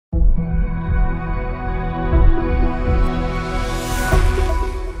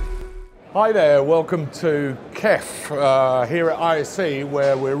Hi there, welcome to KEF here at ISE,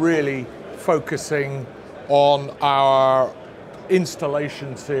 where we're really focusing on our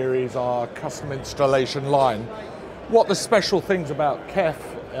installation series, our custom installation line. What the special things about KEF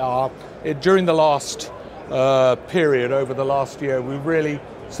are, during the last period, over the last year, we really,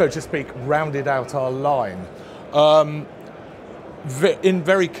 so to speak, rounded out our line. In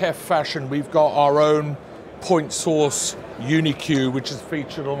very KEF fashion, we've got our own point source UniQ, which is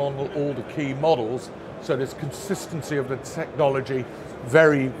featured on all the key models. So there's consistency of the technology,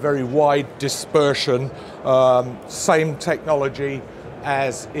 very, very wide dispersion, same technology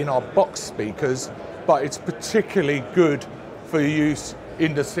as in our box speakers, but it's particularly good for use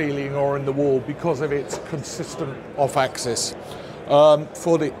in the ceiling or in the wall because of its consistent off-axis.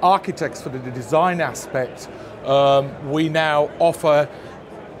 For the architects, for the design aspect, we now offer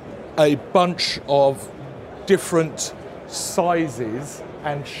a bunch of different sizes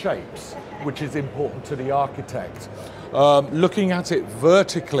and shapes, which is important to the architect. Looking at it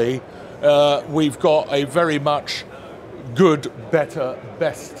vertically, we've got a very much good, better,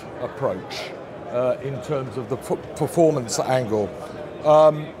 best approach in terms of the performance angle.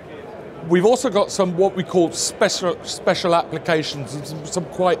 We've also got some what we call special applications and some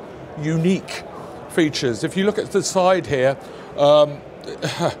quite unique features. If you look at the side here,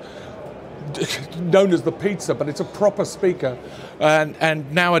 known as the pizza, but it's a proper speaker,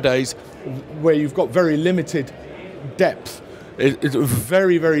 and nowadays where you've got very limited depth, it's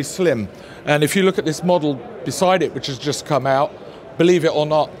very, very slim. And if you look at this model beside it, which has just come out, believe it or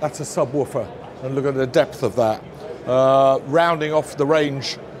not, that's a subwoofer, and look at the depth of that. Rounding off the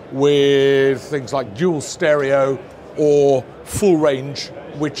range with things like dual stereo or full range,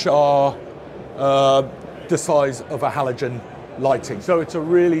 which are the size of a halogen lighting. So it's a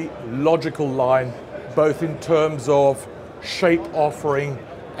really logical line, both in terms of shape offering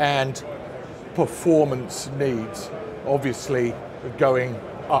and performance needs, obviously going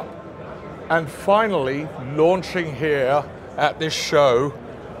up. And finally, launching here at this show,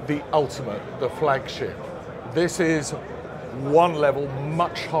 the ultimate, the flagship. This is one level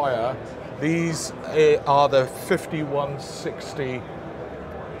much higher. These are the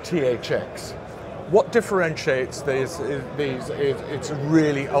 5160THX. What differentiates these is it's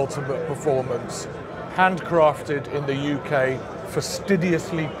really ultimate performance, handcrafted in the UK,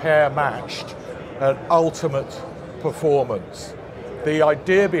 fastidiously pair matched, and ultimate performance. The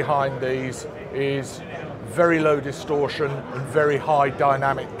idea behind these is very low distortion and very high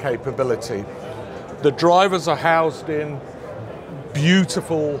dynamic capability. The drivers are housed in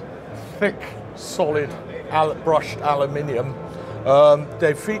beautiful, thick, solid brushed aluminium.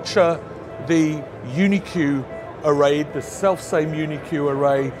 They feature the UniQ array, the self-same UniQ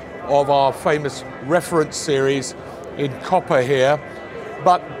array of our famous reference series in copper here.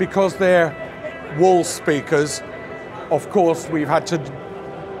 But because they're wall speakers, of course, we've had to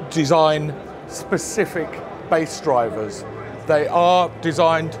design specific bass drivers. They are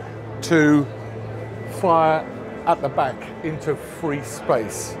designed to fire at the back into free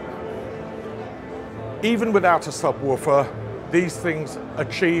space. Even without a subwoofer, these things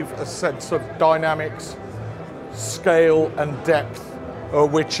achieve a sense of dynamics, scale and depth,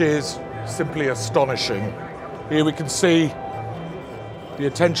 which is simply astonishing. Here we can see the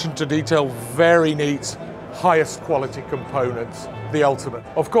attention to detail, very neat, highest quality components, the ultimate.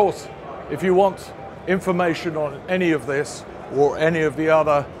 Of course, if you want information on any of this or any of the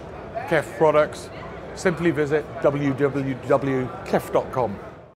other KEF products, simply visit www.kef.com.